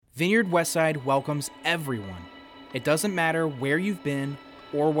Vineyard Westside welcomes everyone. It doesn't matter where you've been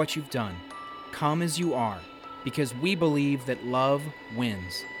or what you've done. Come as you are, because we believe that love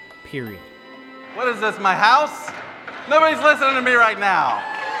wins. Period. What is this, my house? Nobody's listening to me right now.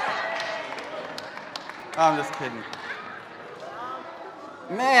 Oh, I'm just kidding.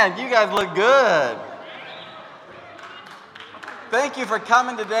 Man, you guys look good. Thank you for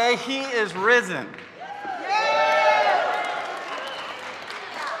coming today. He is risen.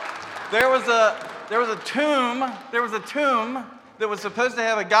 There was a tomb that was supposed to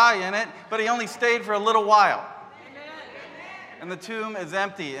have a guy in it, but he only stayed for a little while. And the tomb is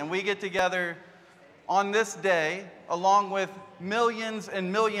empty, and we get together on this day, along with millions and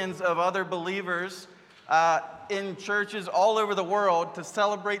millions of other believers in churches all over the world, to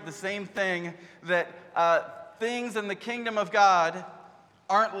celebrate the same thing, that things in the kingdom of God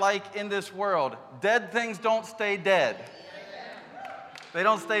aren't like in this world. Dead things don't stay dead. They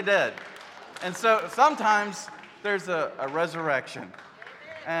don't stay dead. And so sometimes there's a resurrection.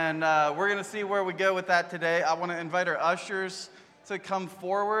 And we're going to see where we go with that today. I want to invite our ushers to come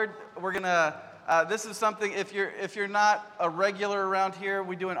forward. We're going to, this is something, if you're not a regular around here,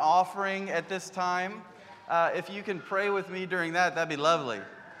 we do an offering at this time. If you can pray with me during that, that'd be lovely.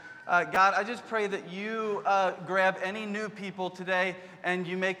 God, I just pray that you grab any new people today and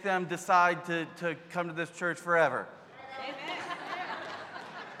you make them decide to come to this church forever. Amen.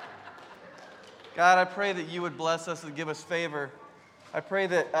 God, I pray that you would bless us and give us favor. I pray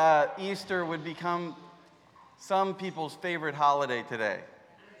that Easter would become some people's favorite holiday today,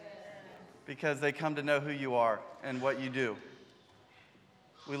 because they come to know who you are and what you do.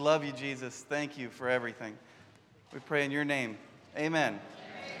 We love you, Jesus. Thank you for everything. We pray in your name. Amen.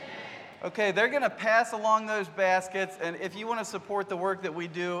 Okay, they're going to pass along those baskets, and if you want to support the work that we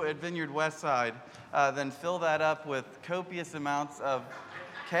do at Vineyard Westside, then fill that up with copious amounts of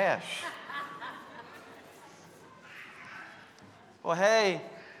cash. Well, hey,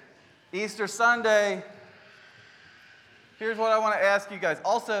 Easter Sunday. Here's what I want to ask you guys.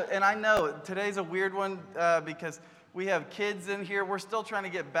 Also, and I know today's a weird one because we have kids in here. We're still trying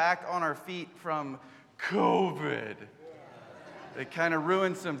to get back on our feet from COVID. It kind of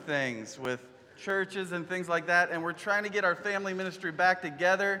ruined some things with churches and things like that, and we're trying to get our family ministry back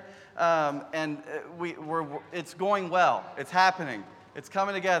together, and it's going well. It's happening. It's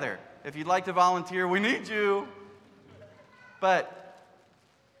coming together. If you'd like to volunteer, we need you. But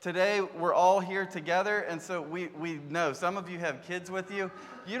today we're all here together, and so we know some of you have kids with you.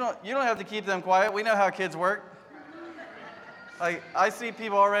 You don't have to keep them quiet. We know how kids work. Like, I see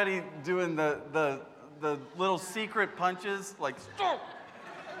people already doing the little secret punches, like, stop.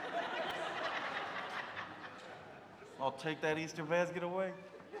 I'll take that Easter basket away.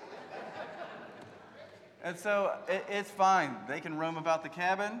 And so it's fine. They can roam about the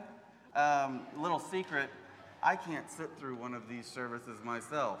cabin. Little secret, I can't sit through one of these services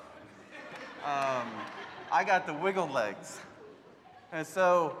myself. I got the wiggle legs. And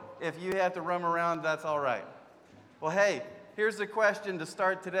so if you have to roam around, that's all right. Well, hey, here's the question to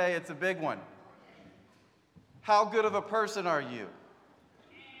start today. It's a big one. How good of a person are you?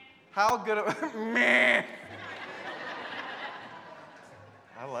 How good of meh.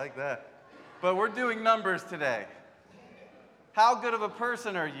 I like that. But we're doing numbers today. How good of a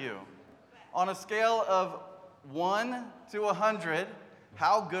person are you? On a scale of 1 to 100,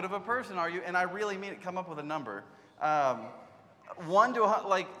 how good of a person are you? And I really mean it. Come up with a number. 1 to 100,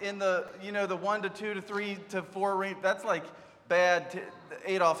 like in the 1 to 2 to 3 to 4 range. That's like bad.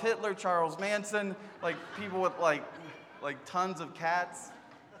 Adolf Hitler, Charles Manson, like people with like tons of cats,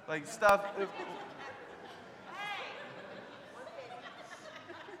 like stuff.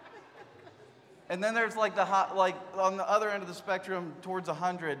 And then there's like the hot, like on the other end of the spectrum towards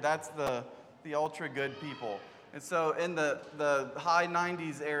 100. That's the ultra good people. And so in the high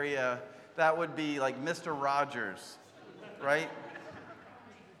 90s area, that would be like Mr. Rogers, right?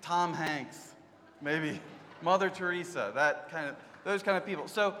 Tom Hanks, maybe Mother Teresa, those kind of people.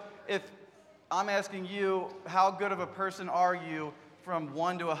 So if I'm asking you, how good of a person are you from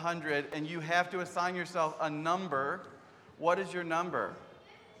 1 to 100, and you have to assign yourself a number, what is your number?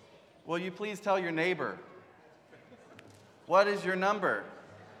 Will you please tell your neighbor? What is your number?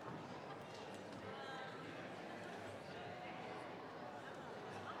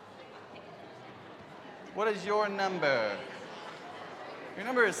 What is your number? Your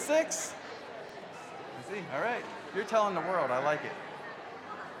number is 6? I see. All right. You're telling the world. I like it.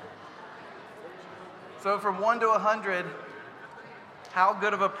 So from 1 to 100, how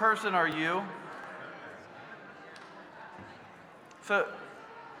good of a person are you? So,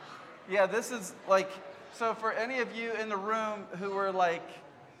 yeah, this is like, so for any of you in the room who were like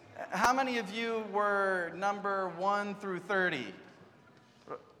How many of you were number 1 through 30?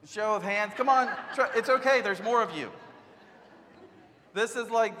 Show of hands. Come on. It's okay. There's more of you. This is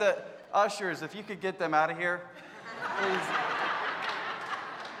like the ushers. If you could get them out of here, please.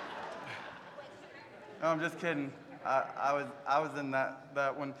 No, I'm just kidding. I was in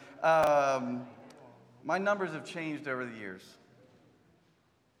that one. My numbers have changed over the years.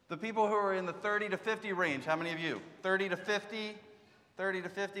 The people who are in the 30 to 50 range, how many of you? 30 to 50? 30 to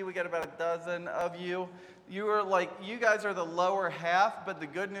 50, we got about a dozen of you. You guys are the lower half, but the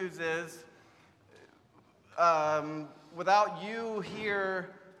good news is, without you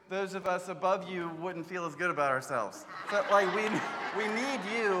here, those of us above you wouldn't feel as good about ourselves. So, we need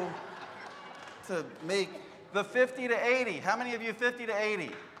you to make the 50 to 80. How many of you 50 to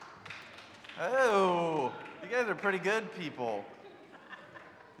 80? Oh, you guys are pretty good people.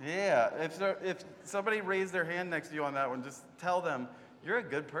 Yeah, if somebody raised their hand next to you on that one, just tell them, you're a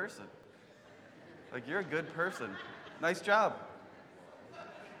good person. Like, you're a good person. Nice job.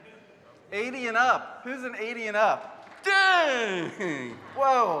 80 and up. Who's an 80 and up? Dang!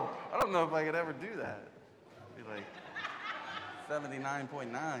 Whoa! I don't know if I could ever do that. Be like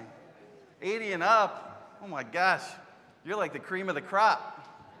 79.9. 80 and up. Oh my gosh. You're like the cream of the crop.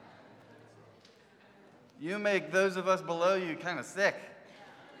 You make those of us below you kind of sick.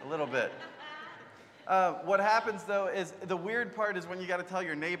 A little bit. What happens, though, is the weird part is when you got to tell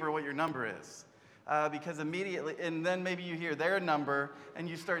your neighbor what your number is. Because immediately, and then maybe you hear their number, and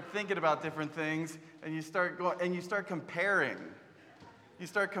you start thinking about different things, and you start comparing. You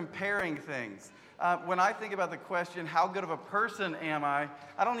start comparing things. When I think about the question, how good of a person am I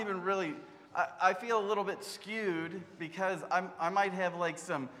don't even really, I feel a little bit skewed because I might have like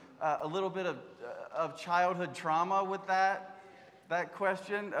a little bit of childhood trauma with that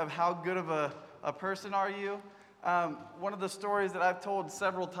question of how good of a person are you. One of the stories that I've told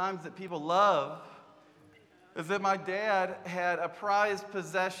several times that people love is that my dad had a prized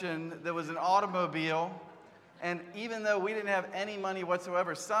possession that was an automobile, and even though we didn't have any money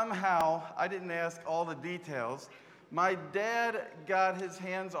whatsoever, somehow, I didn't ask all the details, my dad got his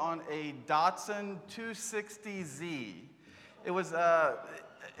hands on a Datsun 260Z. It was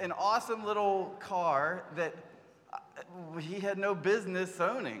an awesome little car that he had no business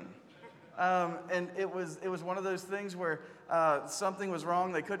owning. And it was one of those things where something was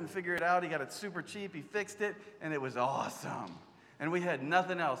wrong, they couldn't figure it out, he got it super cheap, he fixed it, and it was awesome. And we had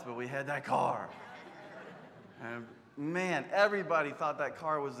nothing else, but we had that car. And man, everybody thought that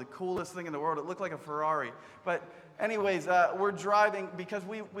car was the coolest thing in the world. It looked like a Ferrari. But anyways, we're driving, because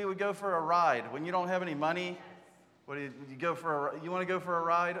we would go for a ride. When you don't have any money, what do you go for? You want to go for a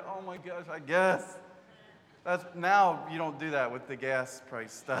ride? Oh my gosh, I guess. Now you don't do that with the gas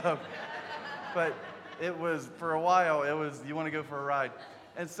price stuff. But it was, for a while, you want to go for a ride.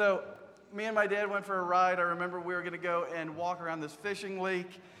 And so me and my dad went for a ride. I remember we were going to go and walk around this fishing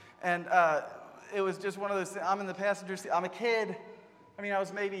lake. And it was just one of those things. I'm in the passenger seat. I'm a kid. I mean, I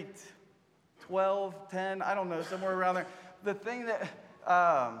was maybe 12, 10, I don't know, somewhere around there. The thing that,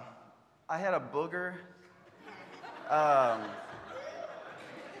 I had a booger.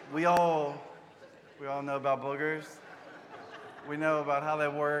 We all know about boogers. We know about how they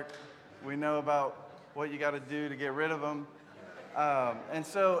work. We know about what you got to do to get rid of them. And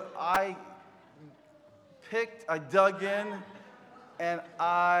so I dug in, and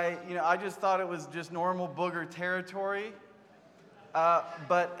I just thought it was just normal booger territory.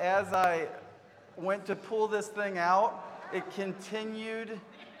 But as I went to pull this thing out, it continued,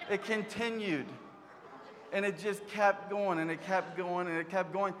 and it just kept going, and it kept going, and it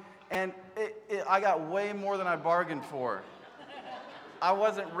kept going. And I got way more than I bargained for. I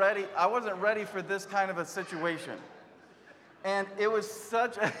wasn't ready for this kind of a situation. And it was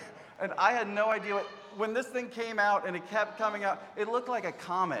and I had no idea when this thing came out and it kept coming out, it looked like a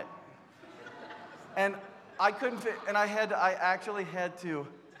comet. And I couldn't fit, and I actually had to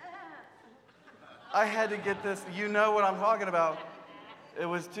get this, you know what I'm talking about. It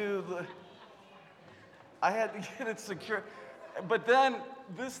was I had to get it secure. But then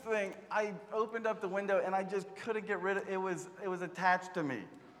this thing, I opened up the window and I just couldn't get rid of it. It was attached to me.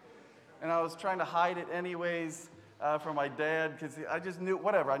 And I was trying to hide it anyways from my dad because I just knew,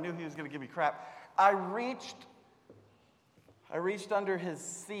 whatever, I knew he was going to give me crap. I reached under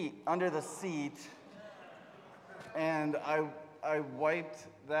the seat, and I wiped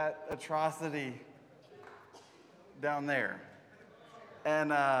that atrocity down there.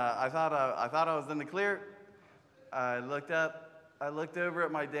 And I thought I was in the clear. I looked over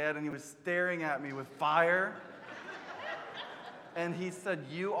at my dad, and he was staring at me with fire. And he said,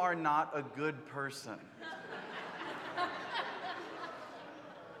 "You are not a good person."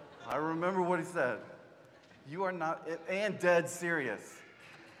 I remember what he said. You are not, and dead serious.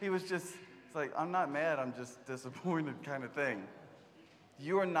 He was just, it's like, I'm not mad, I'm just disappointed kind of thing.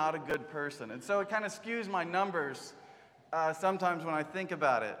 You are not a good person. And so it kind of skews my numbers sometimes when I think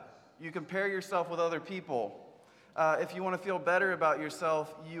about it. You compare yourself with other people. If you want to feel better about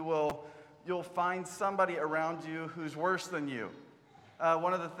yourself, you'll find somebody around you who's worse than you.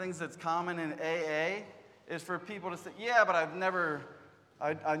 One of the things that's common in AA is for people to say, yeah, but I've never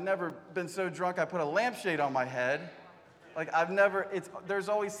been so drunk I put a lampshade on my head. Like there's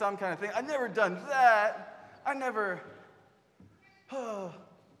always some kind of thing. I've never done that.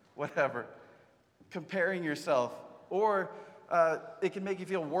 Whatever. Comparing yourself. Or it can make you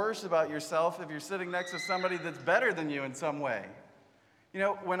feel worse about yourself if you're sitting next to somebody that's better than you in some way. You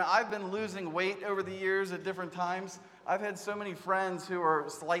know, when I've been losing weight over the years at different times, I've had so many friends who are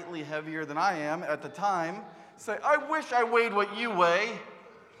slightly heavier than I am at the time say, I wish I weighed what you weigh.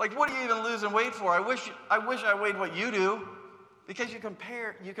 Like, what are you even losing weight for? I wish I weighed what you do. Because you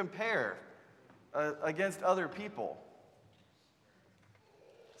compare against other people.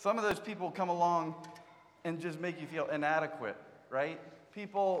 Some of those people come along and just make you feel inadequate, right?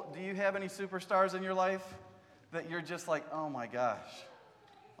 People, do you have any superstars in your life that you're just like, oh my gosh.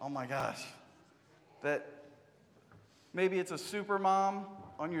 That maybe it's a super mom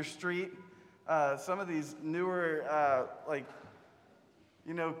on your street. Some of these newer,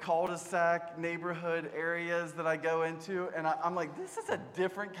 cul-de-sac neighborhood areas that I go into, and I'm like, this is a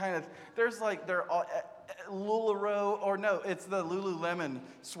different kind of, they're all, LuLaRoe, or no, it's the Lululemon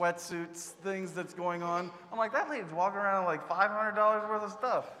sweatsuits things that's going on. I'm like, that lady's walking around with like $500 worth of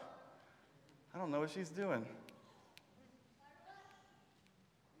stuff. I don't know what she's doing.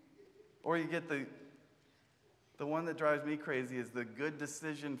 Or you get the one that drives me crazy is the good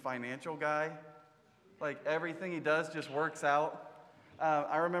decision financial guy. Like everything he does just works out.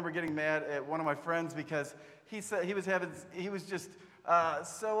 I remember getting mad at one of my friends because he said he was just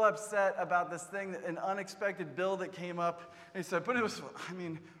so upset about this thing, an unexpected bill that came up. And he said, but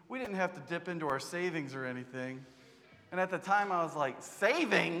we didn't have to dip into our savings or anything. And at the time I was like,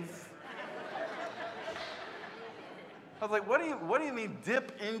 savings? I was like, what do you mean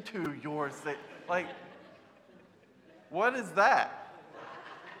dip into your savings? Like, what is that?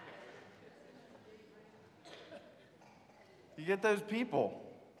 You get those people.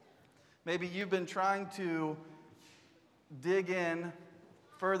 Maybe you've been trying to dig in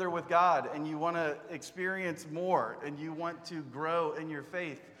further with God and you want to experience more and you want to grow in your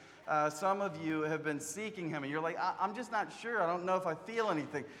faith. Some of you have been seeking Him and you're like, I'm just not sure. I don't know if I feel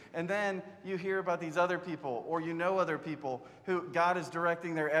anything. And then you hear about these other people or you know other people who God is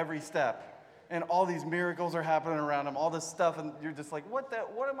directing their every step. And all these miracles are happening around them, all this stuff, and you're just like, what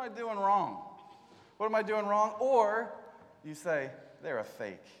am I doing wrong? What am I doing wrong? Or you say, they're a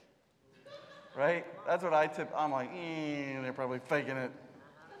fake. Right? That's what I'm like, they're probably faking it.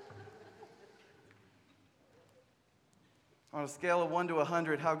 On a scale of 1 to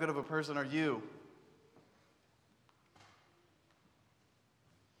 100, how good of a person are you?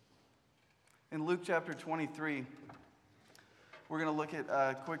 In Luke chapter 23, we're going to look at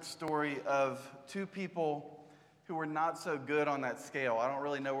a quick story of two people who were not so good on that scale. I don't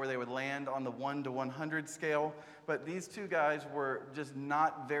really know where they would land on the 1 to 100 scale, but these two guys were just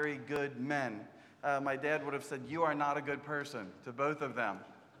not very good men. My dad would have said, you are not a good person, to both of them.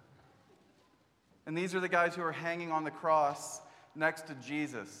 And these are the guys who are hanging on the cross next to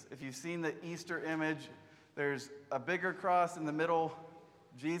Jesus. If you've seen the Easter image, there's a bigger cross in the middle.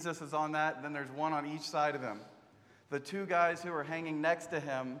 Jesus is on that, and then there's one on each side of him. The two guys who are hanging next to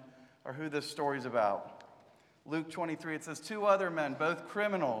him are who this story's about. Luke 23, it says, 2 other men, both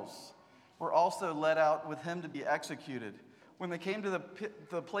criminals, were also led out with him to be executed. When they came to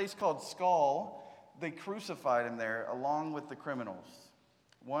the place called Skull, they crucified him there along with the criminals,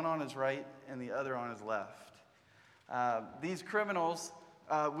 one on his right and the other on his left. These criminals,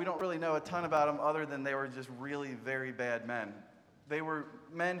 we don't really know a ton about them other than they were just really very bad men. They were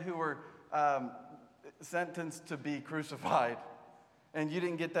men who were sentenced to be crucified. And you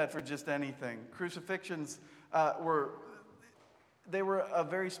didn't get that for just anything. Crucifixions were a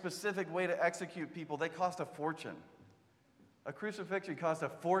very specific way to execute people. They cost a fortune. A crucifixion cost a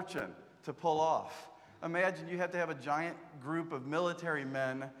fortune to pull off. Imagine you have to have a giant group of military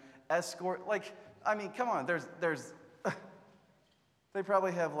men escort. Come on. There's they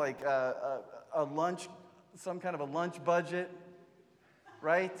probably have like a lunch, some kind of a lunch budget,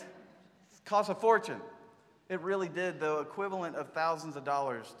 right? It costs a fortune. It really did, though, equivalent of thousands of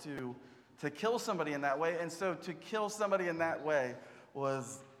dollars to kill somebody in that way. And so to kill somebody in that way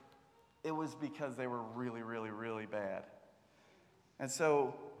was because they were really, really, really bad. And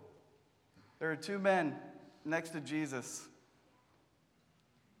so There are two men next to Jesus.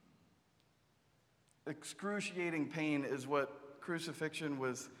 Excruciating pain is what crucifixion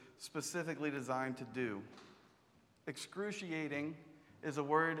was specifically designed to do. Excruciating is a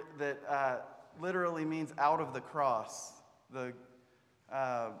word that literally means out of the cross. The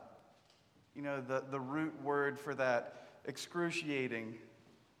root word for that, excruciating,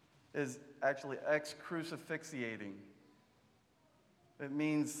 is actually excrucifixiating. It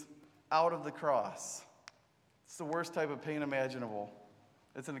means out of the cross. It's the worst type of pain imaginable.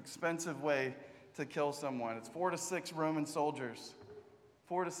 It's an expensive way to kill someone. It's 4 to 6 Roman soldiers.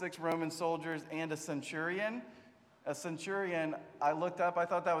 4 to 6 Roman soldiers and a centurion. A centurion, I looked up, I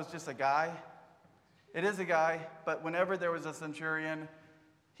thought that was just a guy. It is a guy, but whenever there was a centurion,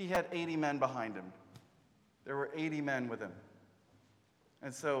 he had 80 men behind him. There were 80 men with him.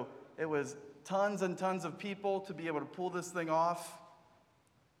 And so it was tons and tons of people to be able to pull this thing off.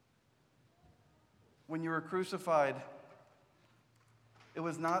 When you were crucified, it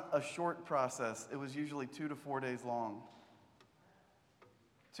was not a short process. It was usually 2 to 4 days long.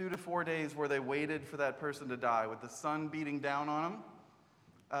 2 to 4 days where they waited for that person to die, with the sun beating down on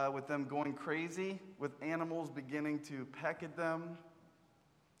them, with them going crazy, with animals beginning to peck at them,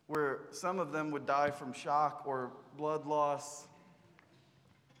 where some of them would die from shock or blood loss.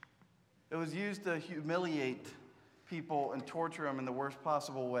 It was used to humiliate people and torture them in the worst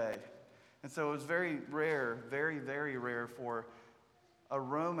possible way. And so it was very rare, very, very rare for a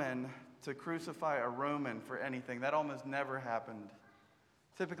Roman to crucify a Roman for anything. That almost never happened.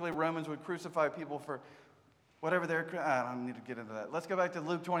 Typically, Romans would crucify people for whatever I don't need to get into that. Let's go back to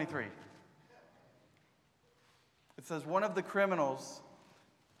Luke 23. It says, one of the criminals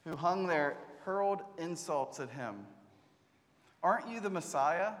who hung there hurled insults at him. Aren't you the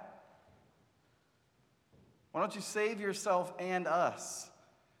Messiah? Why don't you save yourself and us?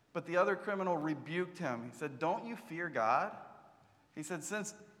 But the other criminal rebuked him. He said, don't you fear God? He said,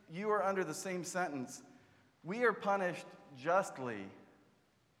 since you are under the same sentence, we are punished justly.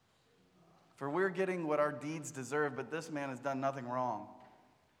 For we're getting what our deeds deserve, but this man has done nothing wrong.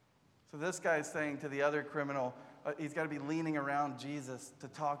 So this guy is saying to the other criminal, he's got to be leaning around Jesus to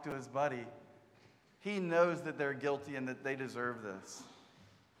talk to his buddy. He knows that they're guilty and that they deserve this.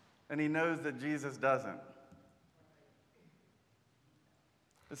 And he knows that Jesus doesn't.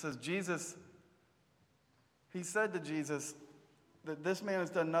 It says, he said to Jesus that this man has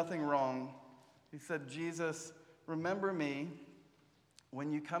done nothing wrong. He said, Jesus, remember me when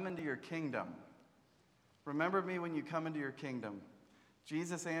you come into your kingdom. Remember me when you come into your kingdom.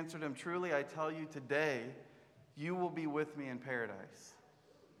 Jesus answered him, truly I tell you today, you will be with me in paradise.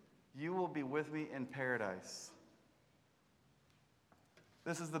 You will be with me in paradise.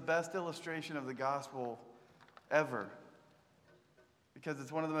 This is the best illustration of the gospel ever, because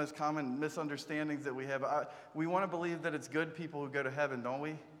it's one of the most common misunderstandings that we have. We want to believe that it's good people who go to heaven, don't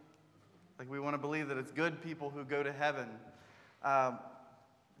we? Like, we want to believe that it's good people who go to heaven.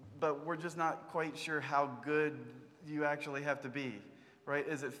 But we're just not quite sure how good you actually have to be, right?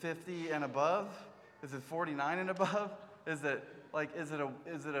 Is it 50 and above? Is it 49 and above? Is it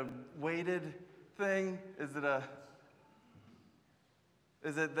a weighted thing? Is it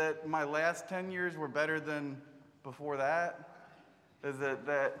that my last 10 years were better than before that? Is it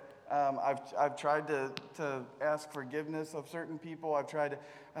that I've tried to ask forgiveness of certain people? I've tried to.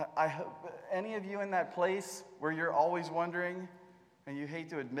 I hope any of you in that place where you're always wondering, and you hate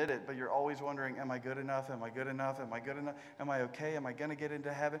to admit it, but you're always wondering, am I good enough? Am I good enough? Am I good enough? Am I okay? Am I going to get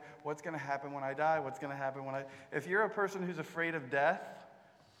into heaven? What's going to happen when I die? What's going to happen when If you're a person who's afraid of death,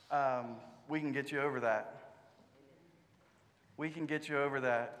 we can get you over that. We can get you over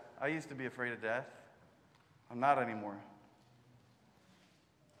that. I used to be afraid of death. I'm not anymore.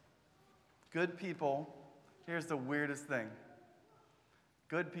 Good people, here's the weirdest thing.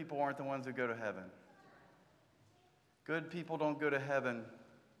 Good people aren't the ones who go to heaven. Good people don't go to heaven.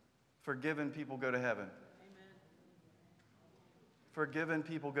 Forgiven people go to heaven. Amen. Forgiven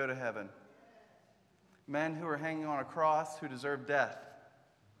people go to heaven. Men who are hanging on a cross who deserve death,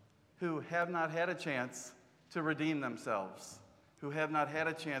 who have not had a chance to redeem themselves, who have not had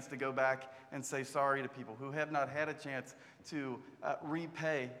a chance to go back and say sorry to people, who have not had a chance to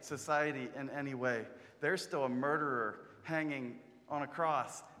repay society in any way. There's still a murderer hanging on a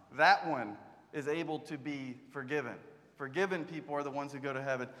cross. That one is able to be forgiven. Forgiven people are the ones who go to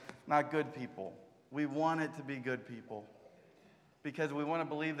heaven, not good people. We want it to be good people because we want to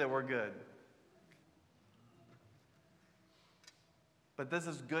believe that we're good. But this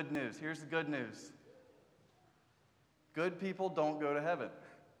is good news. Here's the good news. Good people don't go to heaven.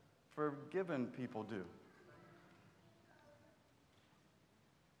 Forgiven people do.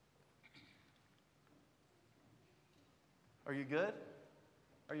 Are you good?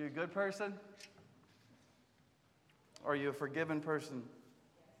 Are you a good person? Are you a forgiven person?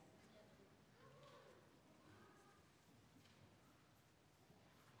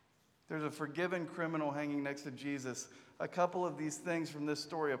 There's a forgiven criminal hanging next to Jesus. A couple of these things from this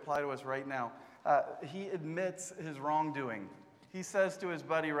story apply to us right now. He admits his wrongdoing. He says to his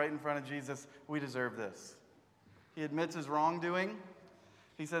buddy right in front of Jesus, we deserve this. He admits his wrongdoing.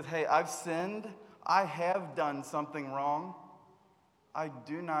 He says, hey, I've sinned. I have done something wrong. I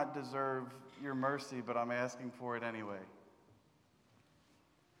do not deserve your mercy, but I'm asking for it anyway.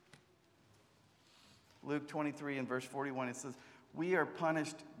 Luke 23 and verse 41, it says, we are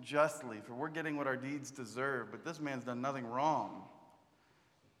punished justly, for we're getting what our deeds deserve, but this man's done nothing wrong.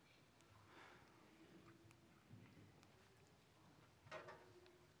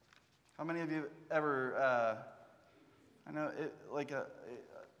 How many of you ever, I know,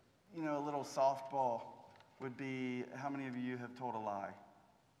 a little softball would be, how many of you have told a lie?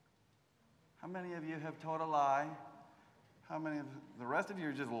 How many of you have told a lie? How many of the rest of you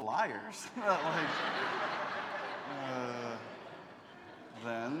are just liars?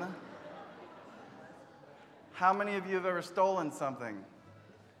 Then, how many of you have ever stolen something?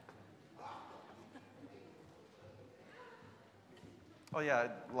 Oh yeah,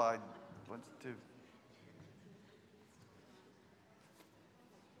 I lied once too.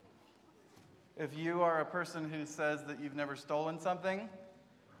 If you are a person who says that you've never stolen something,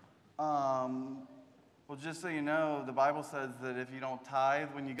 well, just so you know, the Bible says that if you don't tithe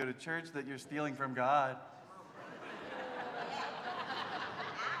when you go to church, that you're stealing from God.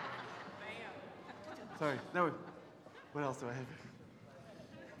 Sorry, no, what else do I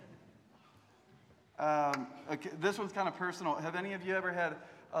have? Okay, this one's kind of personal. Have any of you ever had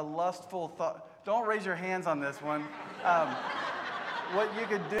a lustful thought? Don't raise your hands on this one. What you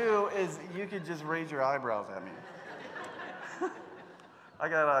could do is you could just raise your eyebrows at me. I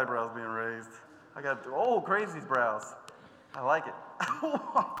got eyebrows being raised. I got, crazy brows. I like it.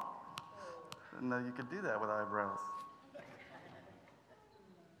 No, you could do that with eyebrows.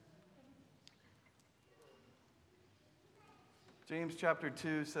 James chapter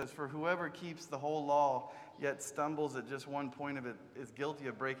 2 says, for whoever keeps the whole law, yet stumbles at just one point of it, is guilty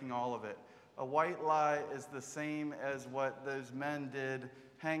of breaking all of it. A white lie is the same as what those men did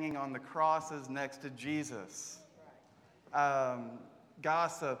hanging on the crosses next to Jesus.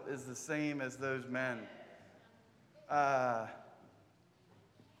 Gossip is the same as those men.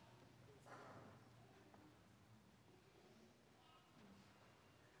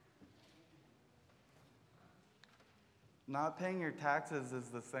 Not paying your taxes is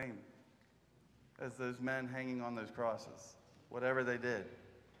the same as those men hanging on those crosses, whatever they did.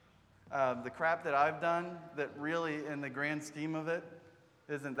 The crap that I've done that really, in the grand scheme of it,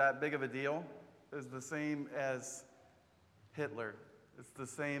 isn't that big of a deal, is the same as Hitler. It's the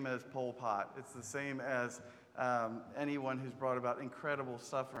same as Pol Pot. It's the same as anyone who's brought about incredible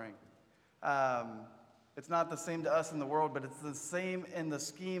suffering. It's not the same to us in the world, but it's the same in the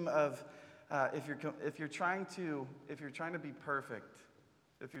scheme of if you're trying to be perfect,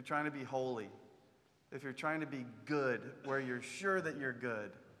 if you're trying to be holy, if you're trying to be good, where you're sure that you're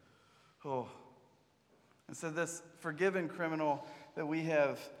good. And so this forgiven criminal that we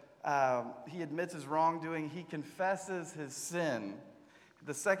have, he admits his wrongdoing. He confesses his sin.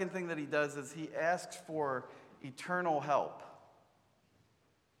 The second thing that he does is he asks for eternal help.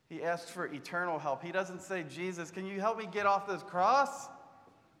 He asks for eternal help. He doesn't say, Jesus, can you help me get off this cross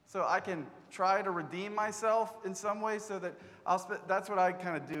so I can try to redeem myself in some way so that that's what I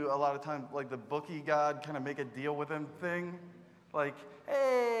kind of do a lot of times, like the bookie God, kind of make a deal with him thing. Like,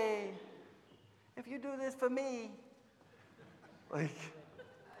 hey, if you do this for me, like,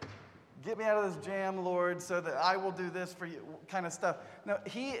 get me out of this jam, Lord, so that I will do this for you, kind of stuff. No,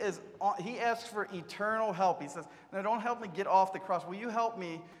 he asks for eternal help. He says, no, don't help me get off the cross. Will you help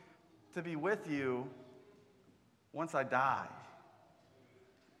me to be with you once I die?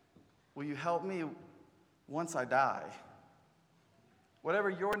 Will you help me once I die? Whatever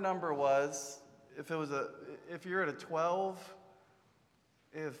your number was, if you're at a 12,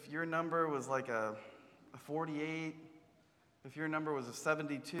 if your number was like a 48, if your number was a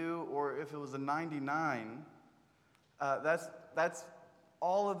 72, or if it was a 99, that's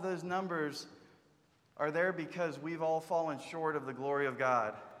all of those numbers are there because we've all fallen short of the glory of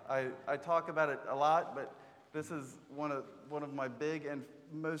God. I talk about it a lot, but this is one of my big and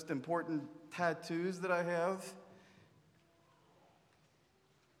most important tattoos that I have.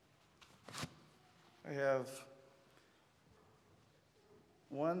 I have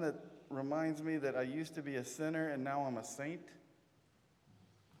one that reminds me that I used to be a sinner and now I'm a saint.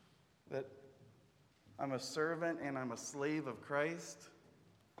 That I'm a servant and I'm a slave of Christ.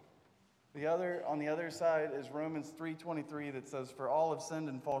 On the other side is Romans 3:23 that says, "For all have sinned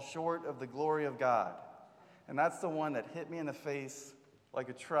and fall short of the glory of God." And that's the one that hit me in the face like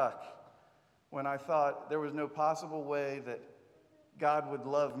a truck when I thought there was no possible way that God would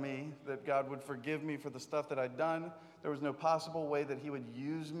love me, that God would forgive me for the stuff that I'd done. There was no possible way that he would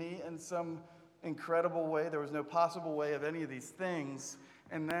use me in some incredible way. There was no possible way of any of these things.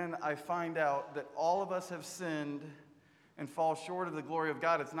 And then I find out that all of us have sinned and fall short of the glory of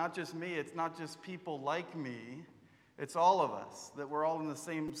God. It's not just me. It's not just people like me. It's all of us, that we're all in the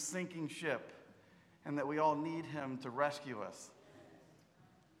same sinking ship and that we all need him to rescue us.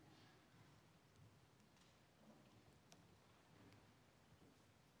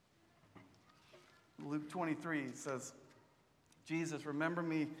 Luke 23 says, "Jesus, remember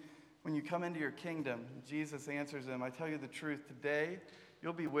me when you come into your kingdom." Jesus answers him, "I tell you the truth, today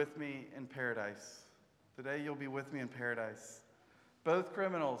you'll be with me in paradise." Today you'll be with me in paradise. Both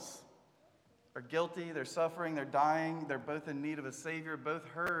criminals are guilty, they're suffering, they're dying, they're both in need of a Savior, both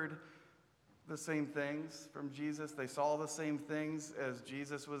heard the same things from Jesus. They saw the same things as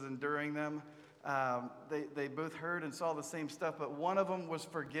Jesus was enduring them. They both heard and saw the same stuff, but one of them was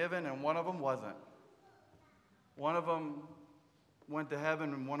forgiven and one of them wasn't. One of them went to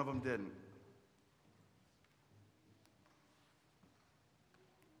heaven and one of them didn't.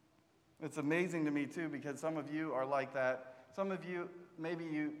 It's amazing to me, too, because some of you are like that. Some of you, maybe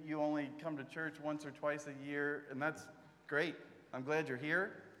you only come to church once or twice a year, and that's great. I'm glad you're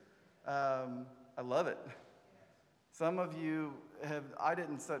here. I love it. Some of you I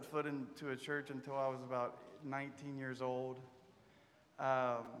didn't set foot into a church until I was about 19 years old.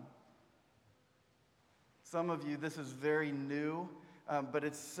 Some of you, this is very new, but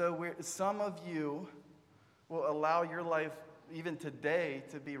it's so weird. Some of you will allow your life, even today,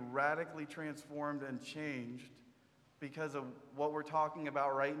 to be radically transformed and changed because of what we're talking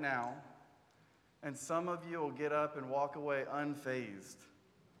about right now. And some of you will get up and walk away unfazed,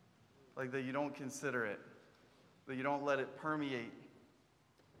 like that you don't consider it, that you don't let it permeate,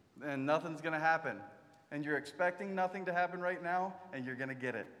 and nothing's going to happen. And you're expecting nothing to happen right now, and you're going to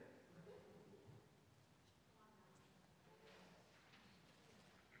get it.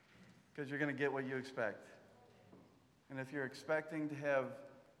 Because you're going to get what you expect. And if you're expecting to have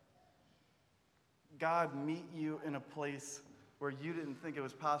God meet you in a place where you didn't think it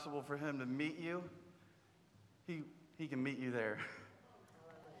was possible for him to meet you, he can meet you there.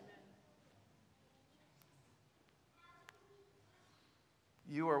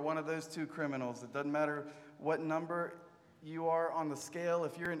 You are one of those two criminals. It doesn't matter what number you are on the scale.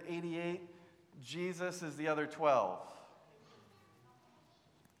 If you're an 88, Jesus is the other 12.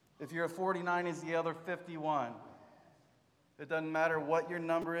 If you're a 49, he's the other 51. It doesn't matter what your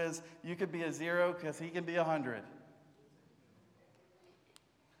number is. You could be a 0 because he can be 100.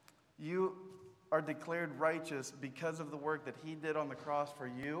 You are declared righteous because of the work that he did on the cross for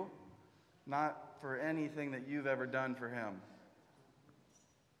you, not for anything that you've ever done for him.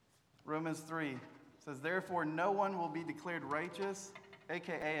 Romans 3 says, "Therefore no one will be declared righteous,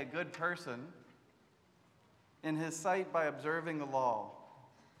 aka a good person, in his sight by observing the law.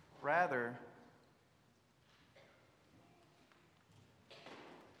 Rather,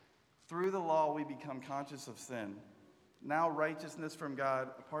 through the law we become conscious of sin. Now righteousness from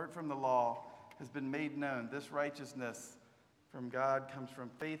God, apart from the law, has been made known. This righteousness from God comes from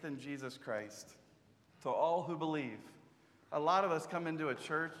faith in Jesus Christ to all who believe." A lot of us come into a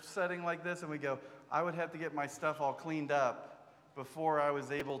church setting like this and we go, I would have to get my stuff all cleaned up before I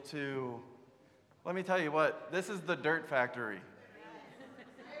was able to. Let me tell you what, this is the dirt factory.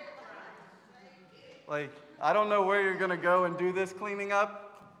 Like, I don't know where you're going to go and do this cleaning up.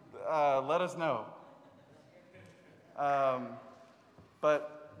 Let us know.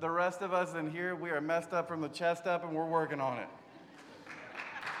 But the rest of us in here, we are messed up from the chest up and we're working on it.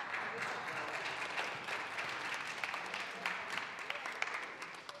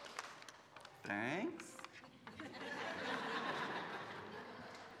 Thanks.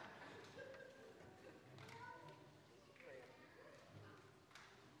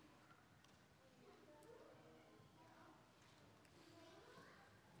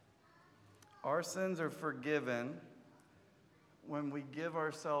 Our sins are forgiven when we give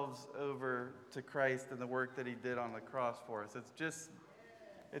ourselves over to Christ and the work that he did on the cross for us. It's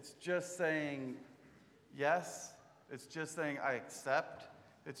just saying yes. It's just saying I accept.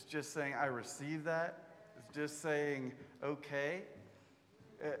 It's just saying I receive that. It's just saying okay.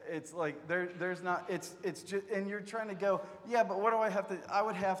 It's like there's not. It's just, and you're trying to go. Yeah, but what do I have to? I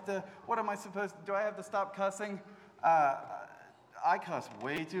would have to. What am I supposed to? Do I have to stop cussing? I cuss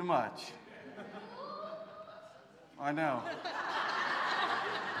way too much. I know.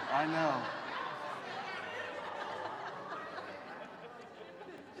 I know.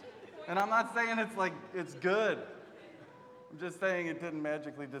 And I'm not saying it's like it's good. I'm just saying it didn't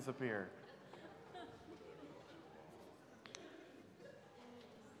magically disappear.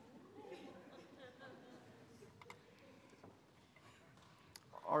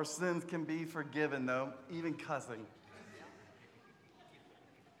 Our sins can be forgiven, though, even cussing.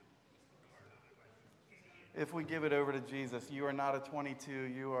 If we give it over to Jesus, you are not a 22,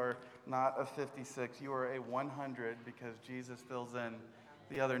 you are not a 56, you are a 100 because Jesus fills in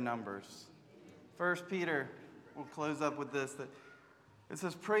the other numbers. 1 Peter, we'll close up with this. That it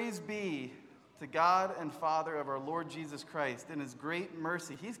says, "Praise be to God and Father of our Lord Jesus Christ. In his great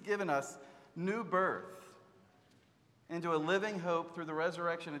mercy, he's given us new birth into a living hope through the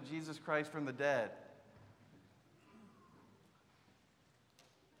resurrection of Jesus Christ from the dead."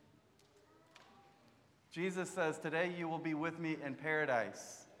 Jesus says, "Today you will be with me in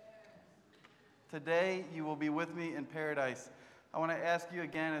paradise." Today you will be with me in paradise. I want to ask you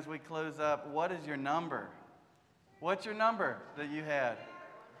again as we close up, what is your number? What's your number that you had?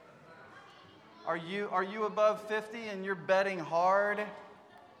 Are you above 50 and you're betting hard?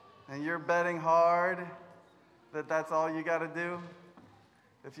 And you're betting hard that that's all you got to do?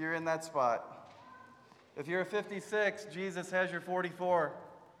 If you're in that spot. If you're a 56, Jesus has your 44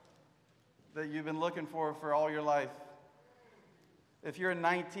 that you've been looking for all your life. If you're a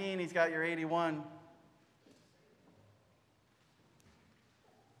 19, he's got your 81.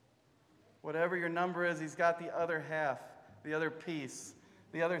 Whatever your number is, he's got the other half, the other piece,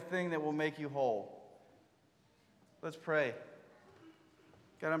 the other thing that will make you whole. Let's pray.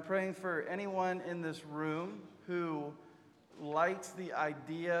 God, I'm praying for anyone in this room who likes the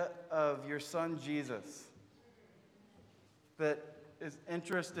idea of your son Jesus, that is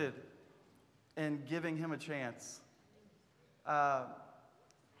interested in giving him a chance. Lord,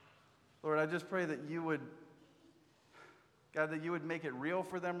 I just pray that you would, God, that you would make it real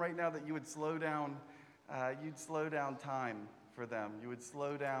for them right now, that you would slow down, you'd slow down time for them. You would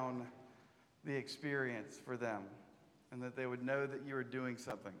slow down the experience for them, and that they would know that you are doing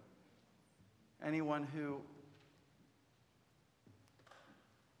something. Anyone who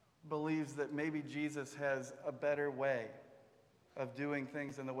believes that maybe Jesus has a better way of doing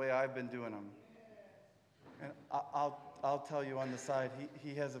things than the way I've been doing them. And I'll tell you on the side,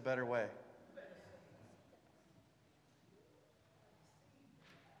 he has a better way.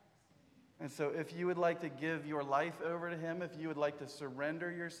 And so if you would like to give your life over to him, if you would like to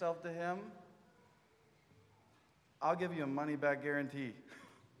surrender yourself to him, I'll give you a money-back guarantee.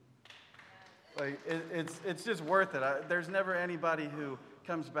 Like it's just worth it. There's never anybody who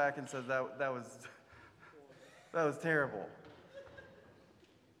comes back and says that was terrible.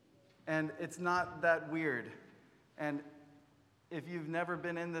 And it's not that weird. And if you've never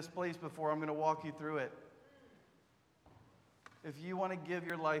been in this place before, I'm going to walk you through it. If you want to give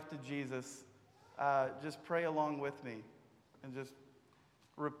your life to Jesus, just pray along with me and just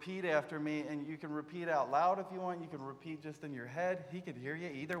repeat after me. And you can repeat out loud if you want. You can repeat just in your head. He could hear you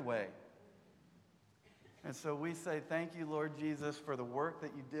either way. And so we say, thank you, Lord Jesus, for the work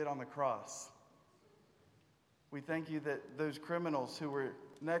that you did on the cross. We thank you that those criminals who were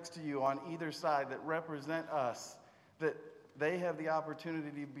next to you on either side that represent us, that they have the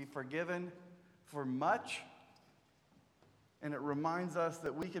opportunity to be forgiven for much. And it reminds us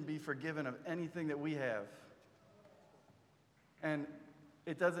that we can be forgiven of anything that we have. And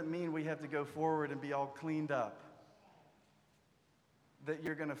it doesn't mean we have to go forward and be all cleaned up. That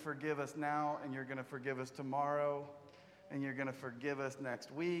you're going to forgive us now, and you're going to forgive us tomorrow, and you're going to forgive us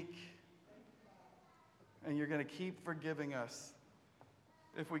next week, and you're going to keep forgiving us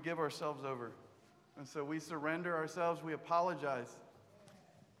if we give ourselves over. And so we surrender ourselves. We apologize.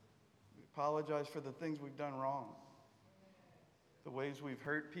 We apologize for the things we've done wrong, the ways we've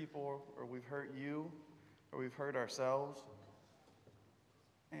hurt people, or we've hurt you, or we've hurt ourselves.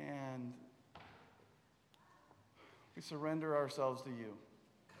 And we surrender ourselves to you.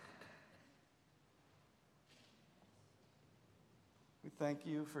 We thank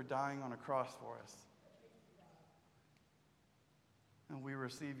you for dying on a cross for us. And we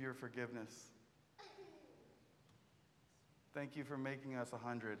receive your forgiveness. Thank you for making us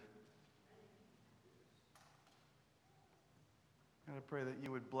 100. And I pray that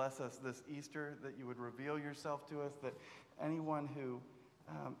you would bless us this Easter, that you would reveal yourself to us, that anyone who,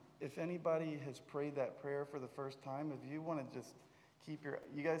 if anybody has prayed that prayer for the first time, if you want to just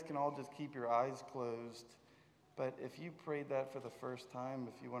you guys can all just keep your eyes closed, but if you prayed that for the first time,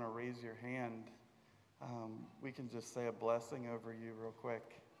 if you want to raise your hand, we can just say a blessing over you real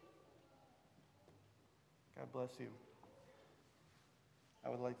quick. God bless you. I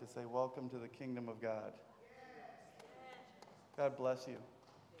would like to say, welcome to the kingdom of God. God bless you.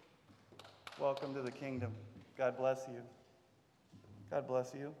 Welcome to the kingdom. God bless you. God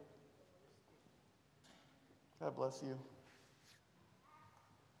bless you. God bless you.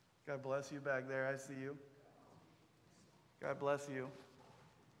 God bless you back there. I see you. God bless you.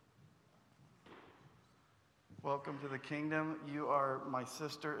 Welcome to the kingdom. You are my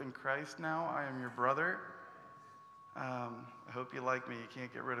sister in Christ now. I am your brother. I hope you like me. You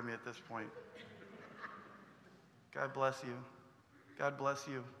can't get rid of me at this point. God bless you. God bless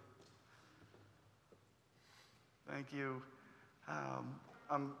you. Thank you.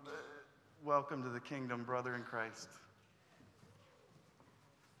 Welcome to the kingdom, brother in Christ.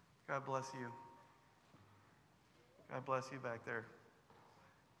 God bless you. God bless you back there.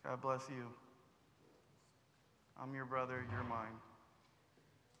 God bless you. I'm your brother, you're mine.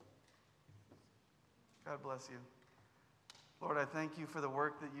 God bless you. Lord, I thank you for the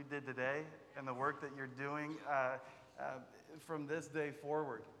work that you did today and the work that you're doing from this day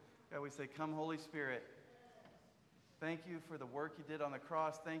forward. God, we say, come, Holy Spirit. Thank you for the work you did on the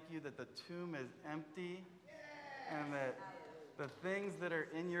cross. Thank you that the tomb is empty and that the things that are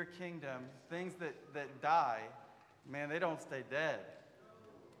in your kingdom, things that die, man, they don't stay dead.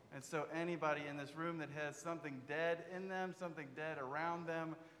 And so anybody in this room that has something dead in them, something dead around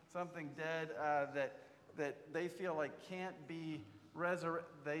them, something dead that they feel like can't be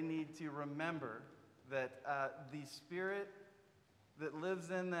resurrected, they need to remember that the Spirit that lives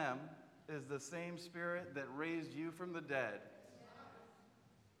in them is the same Spirit that raised you from the dead.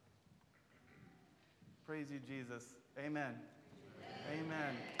 Praise you, Jesus. Amen.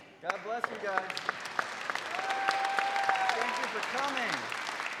 Amen. God bless you guys. Thank you for coming.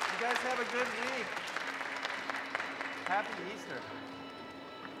 You guys have a good week. Happy Easter.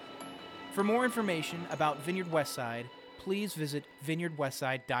 For more information about Vineyard Westside, please visit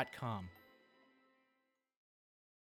vineyardwestside.com.